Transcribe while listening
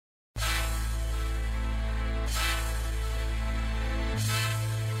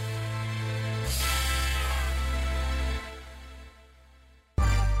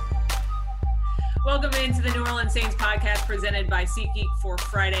Welcome into the New Orleans Saints podcast presented by SeatGeek for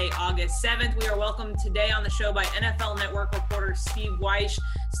Friday, August 7th. We are welcomed today on the show by NFL Network reporter Steve Wyche.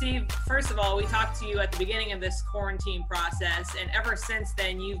 Steve, first of all, we talked to you at the beginning of this quarantine process, and ever since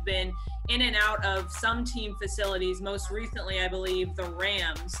then, you've been in and out of some team facilities, most recently, I believe, the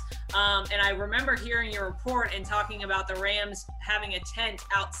Rams. And I remember hearing your report and talking about the Rams having a tent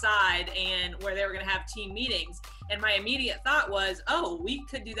outside and where they were going to have team meetings. And my immediate thought was, oh, we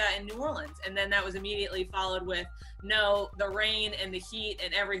could do that in New Orleans. And then that was immediately followed with, no, the rain and the heat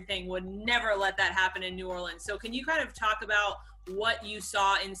and everything would never let that happen in New Orleans. So can you kind of talk about what you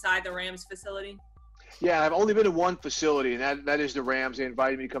saw inside the Rams facility? Yeah, I've only been to one facility, and that is the Rams. They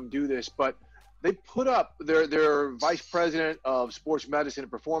invited me to come do this. But they put up their vice president of sports medicine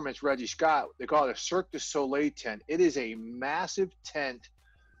and performance, Reggie Scott. They call it a Cirque du Soleil tent. It is a massive tent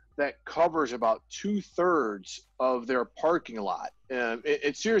that covers about 2/3 of their parking lot.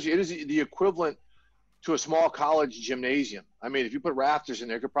 It's seriously, it is the equivalent to a small college gymnasium. I mean, if you put rafters in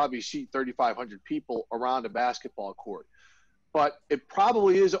there, it could probably seat 3,500 people around a basketball court. But it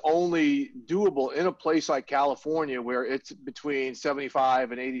probably is only doable in a place like California where it's between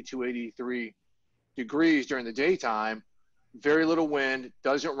 75 and 82, 83 degrees during the daytime, very little wind,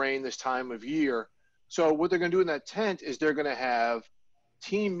 doesn't rain this time of year. So what they're going to do in that tent is they're going to have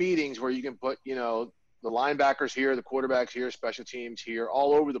team meetings where you can put, the linebackers here, the quarterbacks here, special teams here,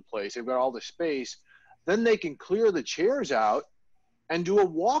 all over the place. They've got all the space. Then they can clear the chairs out and do a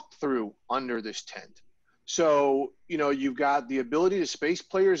walkthrough under this tent. So, you've got the ability to space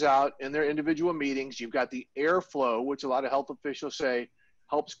players out in their individual meetings. You've got the airflow, which a lot of health officials say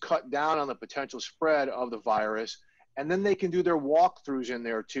helps cut down on the potential spread of the virus. And then they can do their walkthroughs in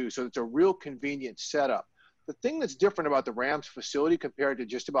there too. So it's a real convenient setup. The thing that's different about the Rams facility compared to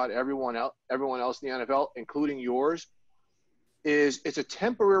just about everyone else in the NFL, including yours, is it's a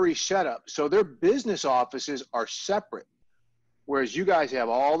temporary setup. So their business offices are separate. Whereas you guys have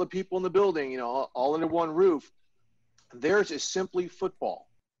all the people in the building, all under one roof. Theirs is simply football,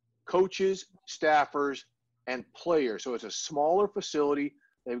 coaches, staffers, and players. So it's a smaller facility.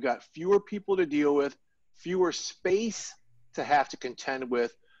 They've got fewer people to deal with, fewer space to have to contend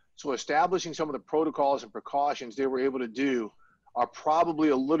with. So establishing some of the protocols and precautions they were able to do are probably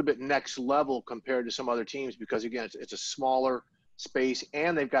a little bit next level compared to some other teams because, again, it's a smaller space,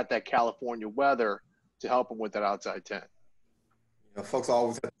 and they've got that California weather to help them with that outside tent. Folks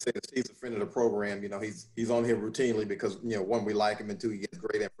always have to say that Steve's a friend of the program. He's on here routinely because, one, we like him, and two, he gets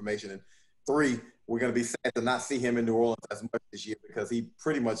great information. And three, we're going to be sad to not see him in New Orleans as much this year because he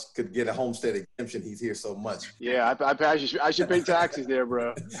pretty much could get a homestead exemption. He's here so much. Yeah, I should pay taxes there,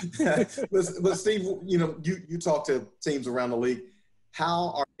 bro. but Steve, you talk to teams around the league.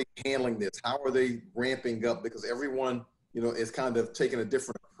 How are they handling this? How are they ramping up? Because everyone, is kind of taking a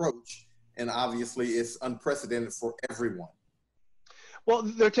different approach, and obviously it's unprecedented for everyone. Well,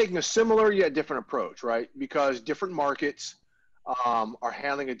 they're taking a similar yet different approach, right? Because different markets are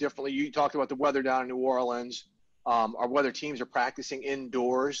handling it differently. You talked about the weather down in New Orleans. Our weather teams are practicing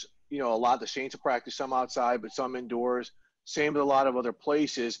indoors. A lot of the Saints will practice some outside, but some indoors. Same with a lot of other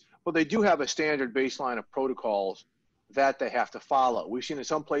places. But they do have a standard baseline of protocols that they have to follow. We've seen in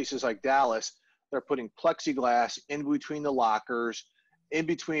some places like Dallas, they're putting plexiglass in between the lockers, in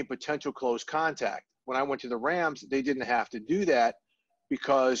between potential close contact. When I went to the Rams, they didn't have to do that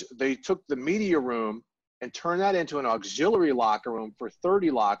because they took the media room and turned that into an auxiliary locker room for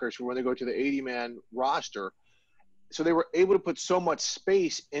 30 lockers for when they go to the 80-man roster. So they were able to put so much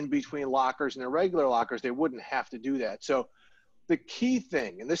space in between lockers and their regular lockers, they wouldn't have to do that. So the key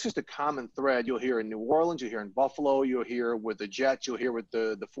thing, and this is the common thread you'll hear in New Orleans, you'll hear in Buffalo, you'll hear with the Jets, you'll hear with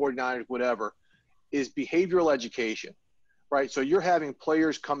the 49ers, whatever, is behavioral education, right? So you're having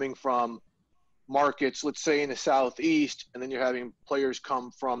players coming from markets, let's say in the Southeast, and then you're having players come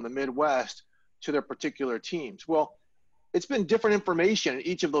from the Midwest to their particular teams. Well, it's been different information in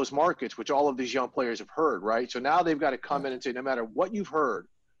each of those markets, which all of these young players have heard, right? So now they've got to come in and say, no matter what you've heard,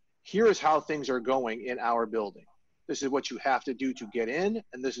 here is how things are going in our building. This is what you have to do to get in,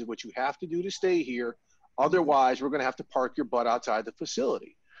 and this is what you have to do to stay here. Otherwise, we're going to have to park your butt outside the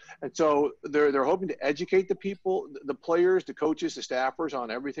facility. And so they're hoping to educate the people, the players, the coaches, the staffers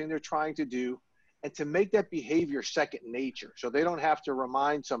on everything they're trying to do, and to make that behavior second nature. So they don't have to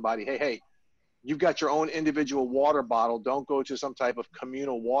remind somebody, hey, you've got your own individual water bottle. Don't go to some type of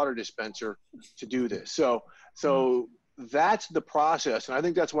communal water dispenser to do this. So that's the process. And I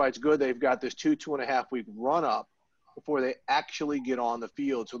think that's why it's good they've got this 2.5 week run up before they actually get on the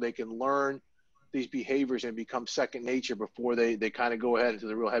field so they can learn these behaviors and become second nature before they kind of go ahead into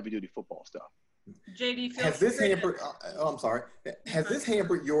the real heavy duty football stuff. JD, has this hampered? I'm sorry. Has this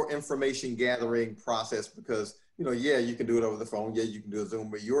hampered your information gathering process? Because yeah, you can do it over the phone. Yeah, you can do a Zoom,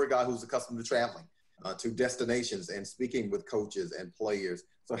 but you're a guy who's accustomed to traveling to destinations and speaking with coaches and players.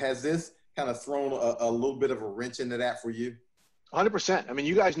 So has this kind of thrown a little bit of a wrench into that for you? 100%. I mean,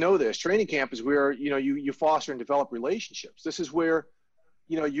 you guys know this. Training camp is where you foster and develop relationships. This is where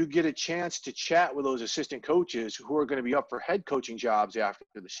you get a chance to chat with those assistant coaches who are going to be up for head coaching jobs after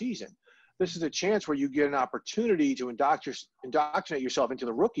the season. This is a chance where you get an opportunity to indoctrinate yourself into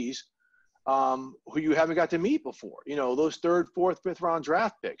the rookies who you haven't got to meet before. Those 3rd, 4th, 5th round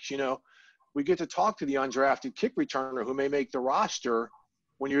draft picks. We get to talk to the undrafted kick returner who may make the roster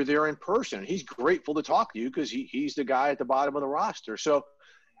when you're there in person. He's grateful to talk to you because he's the guy at the bottom of the roster. So,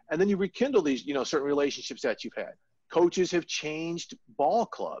 and then you rekindle these, certain relationships that you've had. Coaches have changed ball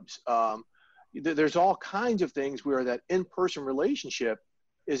clubs. There's all kinds of things where that in-person relationship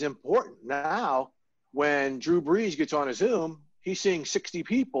is important. Now, when Drew Brees gets on a Zoom, he's seeing 60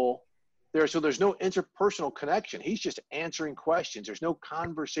 people there, so there's no interpersonal connection. He's just answering questions. There's no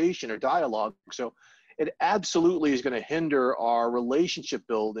conversation or dialogue. So it absolutely is going to hinder our relationship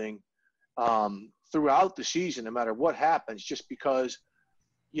building throughout the season, no matter what happens, just because,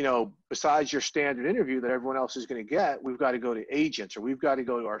 besides your standard interview that everyone else is going to get, we've got to go to agents or we've got to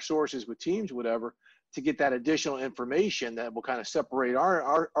go to our sources with teams, whatever, to get that additional information that will kind of separate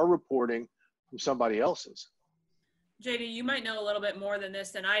our reporting from somebody else's. JD, you might know a little bit more than this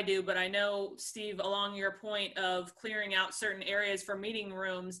than I do, but I know, Steve, along your point of clearing out certain areas for meeting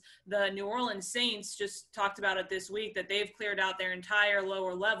rooms, the New Orleans Saints just talked about it this week that they've cleared out their entire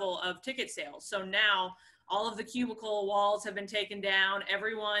lower level of ticket sales. So now all of the cubicle walls have been taken down.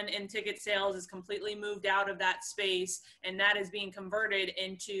 Everyone in ticket sales is completely moved out of that space, and that is being converted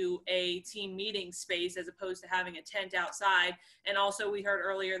into a team meeting space as opposed to having a tent outside. And also we heard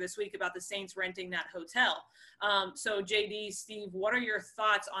earlier this week about the Saints renting that hotel. So JD, Steve, what are your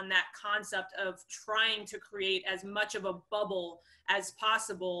thoughts on that concept of trying to create as much of a bubble as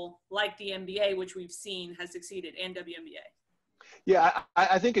possible, like the NBA, which we've seen has succeeded, and WNBA? Yeah,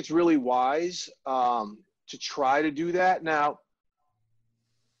 I think it's really wise to try to do that. Now,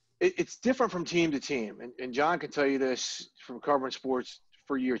 it's different from team to team. And John can tell you this from covering sports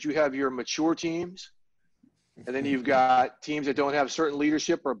for years. You have your mature teams, and then you've got teams that don't have certain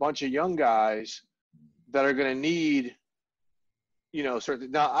leadership or a bunch of young guys that are going to need,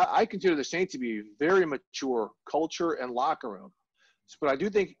 certain. Now, I consider the Saints to be a very mature culture and locker room. But I do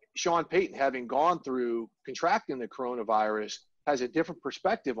think Sean Payton, having gone through contracting the coronavirus, has a different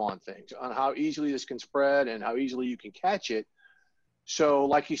perspective on things, on how easily this can spread and how easily you can catch it. So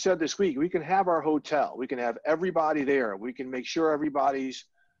like he said this week, we can have our hotel. We can have everybody there. We can make sure everybody's,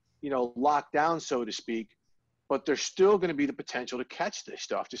 locked down, so to speak. But there's still going to be the potential to catch this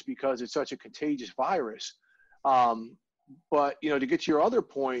stuff just because it's such a contagious virus. But, to get to your other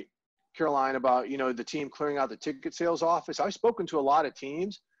point, Caroline, about, the team clearing out the ticket sales office, I've spoken to a lot of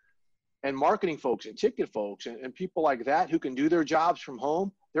teams and marketing folks and ticket folks and people like that who can do their jobs from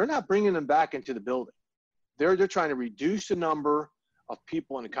home. They're not bringing them back into the building. They're trying to reduce the number of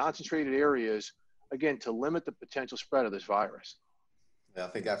people in the concentrated areas, again, to limit the potential spread of this virus. Yeah, I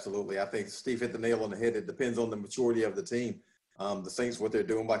think absolutely. I think Steve hit the nail on the head. It depends on the maturity of the team. The Saints, what they're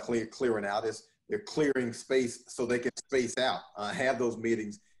doing by clearing out is they're clearing space so they can space out, have those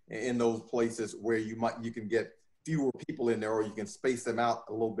meetings in those places where you can get fewer people in there, or you can space them out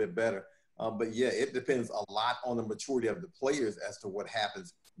a little bit better. But yeah, it depends a lot on the maturity of the players as to what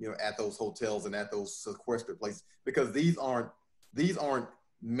happens, at those hotels and at those sequestered places, because these aren't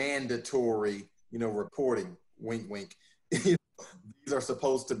mandatory, reporting, wink, wink. These are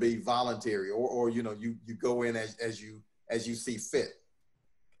supposed to be voluntary, or you go in as you see fit.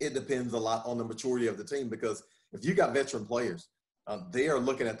 It depends a lot on the maturity of the team, because if you got veteran players, they are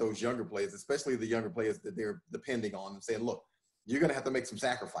looking at those younger players, especially the younger players that they're depending on, and saying, look, you're going to have to make some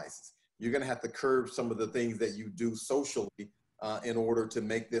sacrifices. You're going to have to curb some of the things that you do socially in order to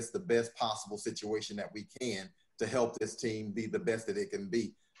make this the best possible situation that we can to help this team be the best that it can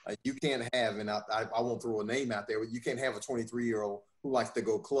be. You can't have, and I won't throw a name out there, but you can't have a 23-year-old who likes to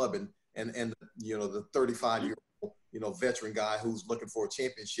go clubbing and the 35-year-old, veteran guy who's looking for a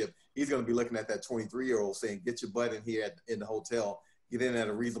championship. He's going to be looking at that 23-year-old saying, get your butt in here in the hotel, get in at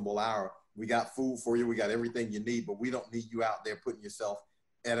a reasonable hour. We got food for you. We got everything you need, but we don't need you out there putting yourself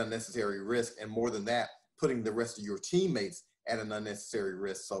at unnecessary risk. And more than that, putting the rest of your teammates at an unnecessary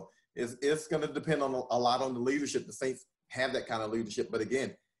risk. So it's going to depend on a lot on the leadership. The Saints have that kind of leadership. But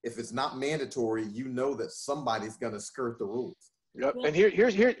again, if it's not mandatory, that somebody's going to skirt the rules. Yep. And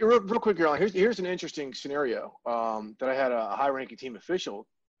here's real quick, Caroline. Here's an interesting scenario that I had a high-ranking team official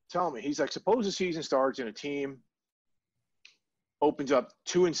telling me, he's like, suppose the season starts and a team opens up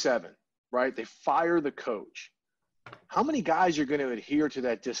 2-7, right? They fire the coach. How many guys are going to adhere to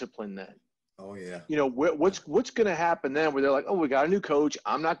that discipline then? Oh, yeah. You know, what's going to happen then where they're like, oh, we got a new coach.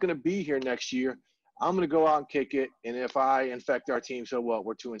 I'm not going to be here next year. I'm going to go out and kick it. And if I infect our team, so what?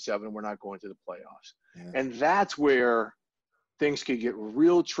 We're 2-7. We're not going to the playoffs. Yeah. And that's where things could get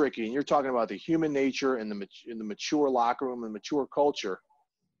real tricky. And you're talking about the human nature and the mature locker room and mature culture.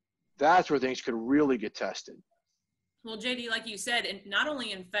 That's where things could really get tested. Well, JD, like you said, and not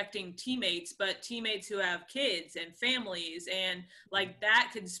only infecting teammates, but teammates who have kids and families, and like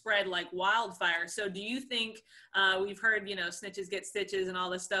that could spread like wildfire. So do you think, we've heard, you know, snitches get stitches and all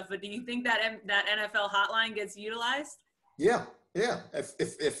this stuff, but do you think that that NFL hotline gets utilized? Yeah.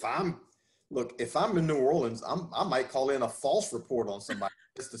 If I'm in New Orleans, I might call in a false report on somebody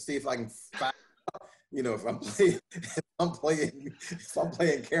just to see if I can find out, you know, if I'm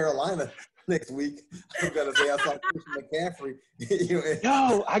playing Carolina next week, I'm gonna say I saw Christian McCaffrey.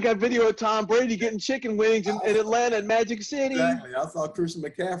 Yo, I got video of Tom Brady getting chicken wings in Atlanta at Magic City. Exactly, I saw Christian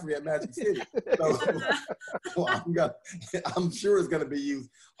McCaffrey at Magic City. So I'm sure it's gonna be used.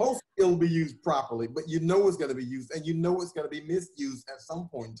 Hopefully, it'll be used properly. But you know it's gonna be used, and you know it's gonna be misused at some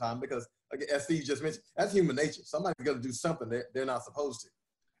point in time because, like, as Steve just mentioned, that's human nature. Somebody's gonna do something they're not supposed to.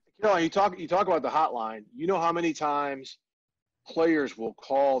 You know, you talk about the hotline. You know how many times players will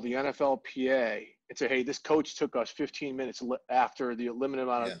call the NFLPA and say, hey, this coach took us 15 minutes after the limited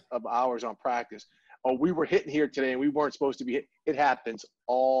amount of hours on practice. Oh, we were hitting here today and we weren't supposed to be hit. It happens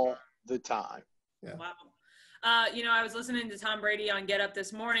all the time. Yeah. Wow. You know, I was listening to Tom Brady on Get Up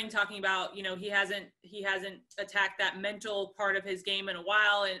this morning talking about, you know, he hasn't attacked that mental part of his game in a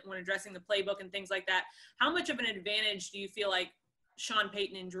while, and when addressing the playbook and things like that. How much of an advantage do you feel like Sean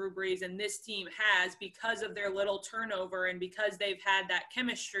Payton and Drew Brees and this team has because of their little turnover and because they've had that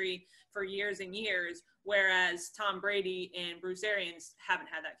chemistry for years and years, whereas Tom Brady and Bruce Arians haven't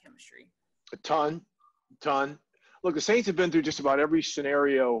had that chemistry? A ton. Look, the Saints have been through just about every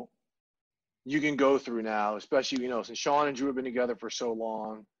scenario you can go through now, especially, you know, since Sean and Drew have been together for so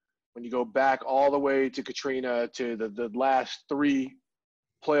long. When you go back all the way to Katrina, to the last 3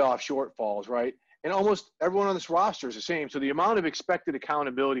 playoff shortfalls, right? And almost everyone on this roster is the same. So the amount of expected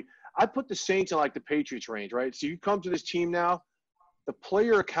accountability, I put the Saints in like the Patriots range, right? So you come to this team now, the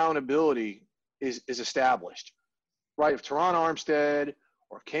player accountability is established, right? If Teron Armstead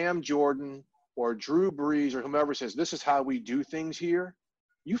or Cam Jordan or Drew Brees or whomever says, this is how we do things here,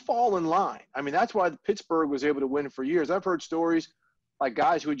 you fall in line. I mean, that's why Pittsburgh was able to win for years. I've heard stories like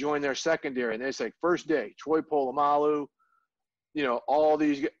guys who joined their secondary, and they say, first day, Troy Polamalu, you know,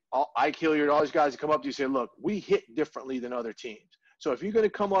 Ike Hilliard, all these guys that come up to you and say, look, we hit differently than other teams. So if you're going to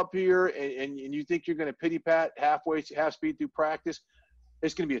come up here and you think you're going to pity-pat half speed through practice,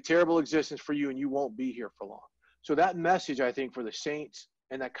 it's going to be a terrible existence for you and you won't be here for long. So that message, I think, for the Saints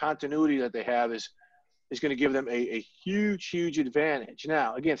and that continuity that they have is going to give them a huge, huge advantage.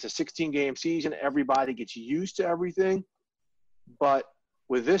 Now, again, it's a 16-game season. Everybody gets used to everything. But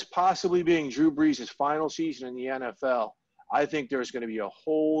with this possibly being Drew Brees' final season in the NFL, I think there's going to be a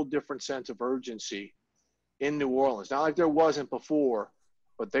whole different sense of urgency in New Orleans. Not like there wasn't before,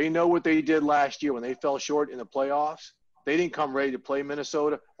 but they know what they did last year when they fell short in the playoffs. They didn't come ready to play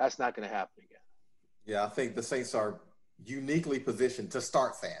Minnesota. That's not going to happen again. Yeah, I think the Saints are uniquely positioned to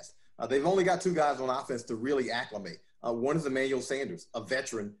start fast. They've only got 2 guys on offense to really acclimate. One is Emmanuel Sanders, a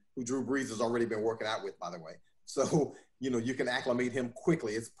veteran who Drew Brees has already been working out with, by the way. So, you know, you can acclimate him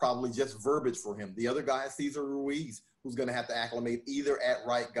quickly. It's probably just verbiage for him. The other guy is Cesar Ruiz, who's going to have to acclimate either at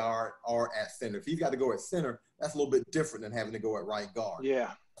right guard or at center. If he's got to go at center, that's a little bit different than having to go at right guard.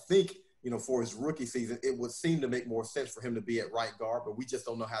 Yeah. I think, you know, for his rookie season, it would seem to make more sense for him to be at right guard, but we just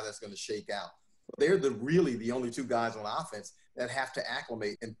don't know how that's going to shake out. They're really the only 2 guys on offense that have to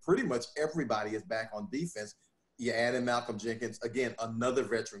acclimate, and pretty much everybody is back on defense. You add in Malcolm Jenkins, again, another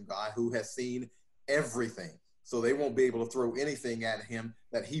veteran guy who has seen everything. So they won't be able to throw anything at him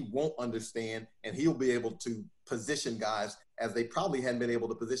that he won't understand, and he'll be able to position guys as they probably hadn't been able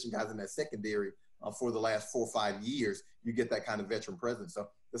to position guys in that secondary for the last 4 or 5 years. You get that kind of veteran presence. So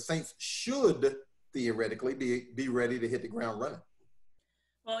the Saints should theoretically be ready to hit the ground running.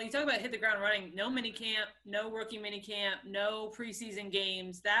 Well, you talk about hit the ground running, no minicamp, no rookie minicamp, no preseason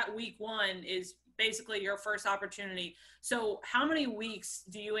games. That week 1 is basically your first opportunity. So how many weeks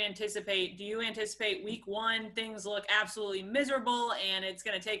do you anticipate? Do you anticipate week 1 things look absolutely miserable and it's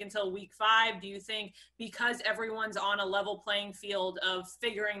going to take until week 5? Do you think because everyone's on a level playing field of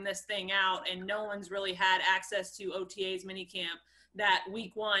figuring this thing out and no one's really had access to OTA's minicamp, that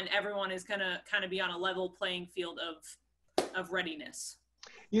week 1 everyone is going to kind of be on a level playing field of readiness?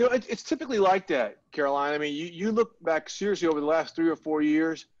 You know, it's typically like that, Caroline. I mean, you look back seriously over the last 3 or 4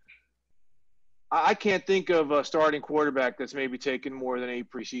 years. I can't think of a starting quarterback that's maybe taken more than 8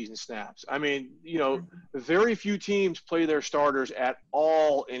 preseason snaps. I mean, you know, very few teams play their starters at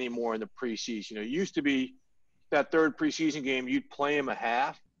all anymore in the preseason. You know, it used to be that third preseason game, you'd play them a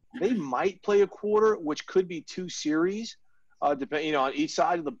half. They might play a quarter, which could be 2 series, depending on each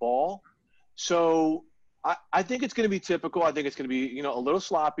side of the ball. So I think it's going to be typical. I think it's going to be, a little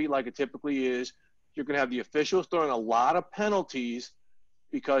sloppy like it typically is. You're going to have the officials throwing a lot of penalties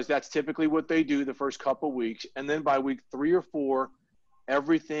because that's typically what they do the first couple of weeks. And then by week 3 or 4,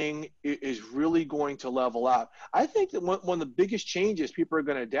 everything is really going to level out. I think that one of the biggest changes people are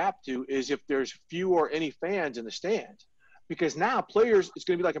going to adapt to is if there's few or any fans in the stands. Because now players, it's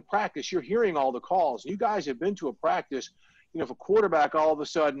going to be like in practice, you're hearing all the calls. You guys have been to a practice, if a quarterback all of a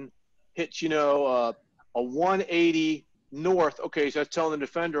sudden hits, a 180 north, okay, so that's telling the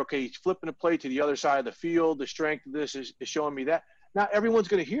defender, okay, he's flipping a play to the other side of the field. The strength of this is showing me that. Now everyone's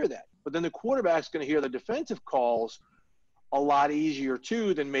going to hear that. But then the quarterback's going to hear the defensive calls a lot easier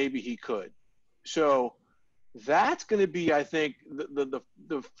too than maybe he could. So that's going to be, I think,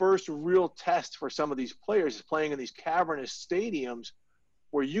 the first real test for some of these players is playing in these cavernous stadiums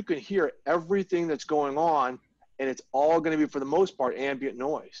where you can hear everything that's going on, and it's all going to be, for the most part, ambient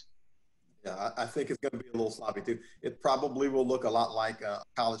noise. Yeah, I think it's going to be a little sloppy too. It probably will look a lot like a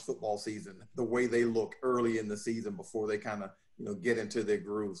college football season, the way they look early in the season before they kind of, get into their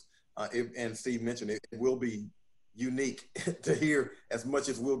grooves. And Steve mentioned it will be unique to hear as much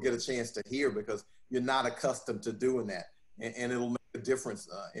as we'll get a chance to hear because you're not accustomed to doing that. And it'll make a difference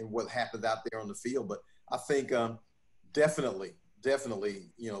in what happens out there on the field. But I think definitely,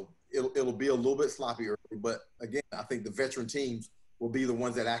 it'll be a little bit sloppy early. But again, I think the veteran teams will be the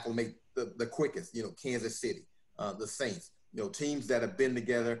ones that acclimate the quickest, Kansas City, the Saints, teams that have been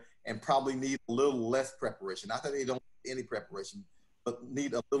together and probably need a little less preparation. Not that they don't need any preparation, but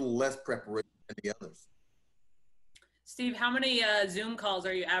need a little less preparation than the others. Steve, how many Zoom calls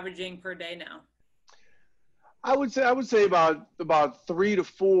are you averaging per day now? I would say about 3 to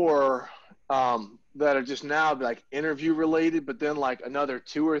 4 that are just now like interview related, but then like another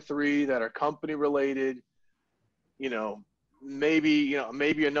 2 or 3 that are company related. Maybe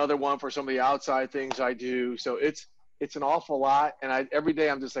another one for some of the outside things I do. So it's an awful lot, and every day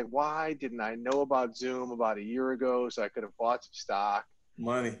I'm just like, why didn't I know about Zoom about a year ago so I could have bought some stock?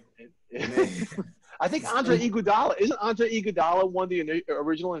 Money. I think isn't Andre Iguodala one of the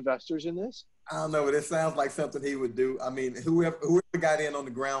original investors in this? I don't know, but it sounds like something he would do. I mean, whoever got in on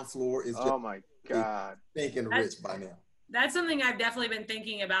the ground floor is just oh my God, thinking rich by now. That's something I've definitely been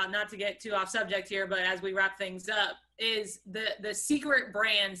thinking about, not to get too off subject here, but as we wrap things up, is the secret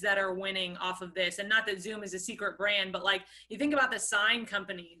brands that are winning off of this. And not that Zoom is a secret brand, but like you think about the sign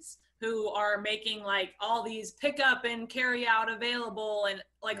companies who are making like all these pickup and carry out available and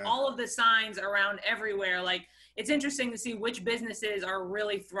like all of the signs around everywhere. Like it's interesting to see which businesses are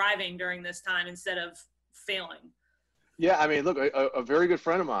really thriving during this time instead of failing. Yeah, I mean, look, a very good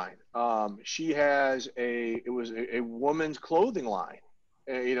friend of mine, she has a woman's clothing line,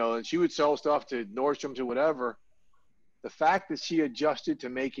 and she would sell stuff to Nordstrom's or whatever. The fact that she adjusted to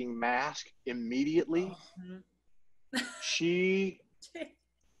making masks immediately,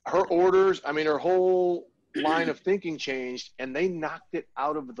 her orders, I mean, her whole line of thinking changed, and they knocked it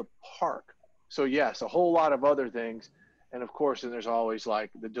out of the park. So yes, a whole lot of other things. And of course, then there's always like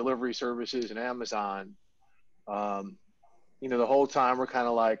the delivery services and Amazon. The whole time we're kind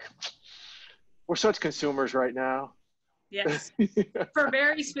of like, we're such consumers right now. Yes. For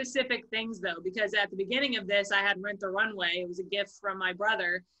very specific things though, because at the beginning of this, I had Rent the Runway. It was a gift from my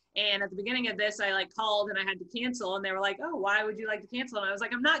brother. And at the beginning of this, I called and I had to cancel, and they were like, oh, why would you like to cancel? And I was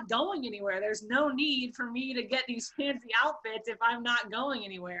like, I'm not going anywhere. There's no need for me to get these fancy outfits if I'm not going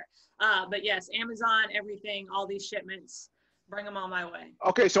anywhere. But yes, Amazon, everything, all these shipments, bring them on my way.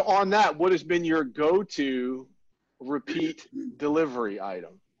 Okay. So on that, what has been your go-to repeat delivery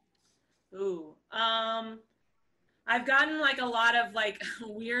item? Ooh, I've gotten a lot of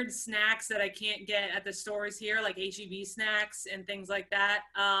weird snacks that I can't get at the stores here, like H-E-B snacks and things like that.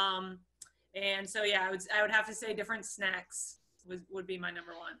 And so yeah, I would have to say different snacks would be my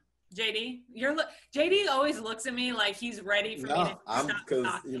number one. JD, JD always looks at me like he's ready for me to stop because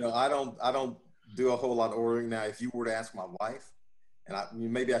talking. I don't do a whole lot of ordering now. If you were to ask my wife, and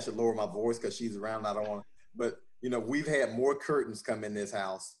maybe I should lower my voice because she's around. I don't want to, but we've had more curtains come in this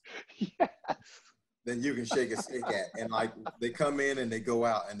house. Yes. Than you can shake a stick at. And they come in and they go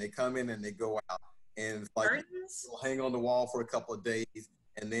out, and they come in and they go out. And it's it'll hang on the wall for a couple of days,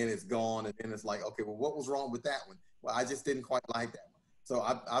 and then it's gone. And then it's like, okay, well, what was wrong with that one? Well, I just didn't quite like that one. So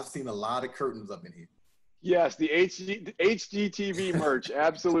I've seen a lot of curtains up in here. Yes, the HGTV merch,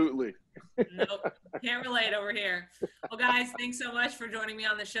 absolutely. Nope, can't relate over here. Well, guys, thanks so much for joining me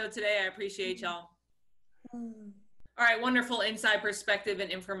on the show today. I appreciate y'all. All right, wonderful inside perspective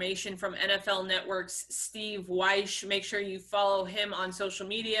and information from NFL Network's Steve Wyche. Make sure you follow him on social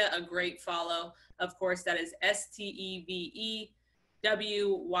media. A great follow. Of course, that is SteveWyche.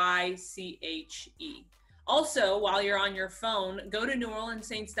 Also, while you're on your phone, go to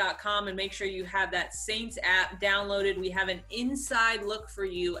NewOrleansSaints.com and make sure you have that Saints app downloaded. We have an inside look for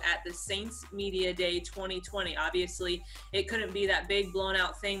you at the Saints Media Day 2020. Obviously, it couldn't be that big blown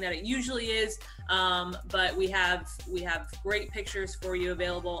out thing that it usually is, but we have great pictures for you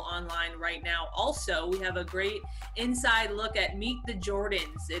available online right now. Also, we have a great inside look at Meet the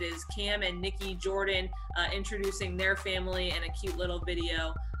Jordans. It is Cam and Nikki Jordan introducing their family in a cute little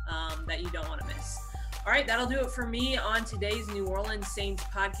video that you don't want to miss. All right, that'll do it for me on today's New Orleans Saints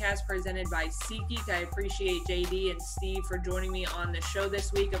podcast presented by SeatGeek. I appreciate JD and Steve for joining me on the show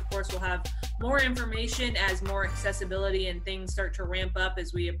this week. Of course, we'll have more information as more accessibility and things start to ramp up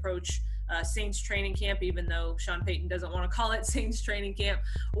as we approach Saints training camp, even though Sean Payton doesn't want to call it Saints training camp.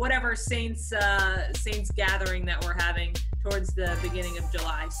 Whatever Saints gathering that we're having towards the beginning of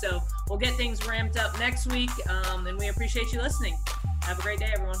July. So we'll get things ramped up next week, and we appreciate you listening. Have a great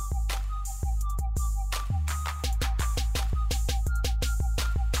day, everyone.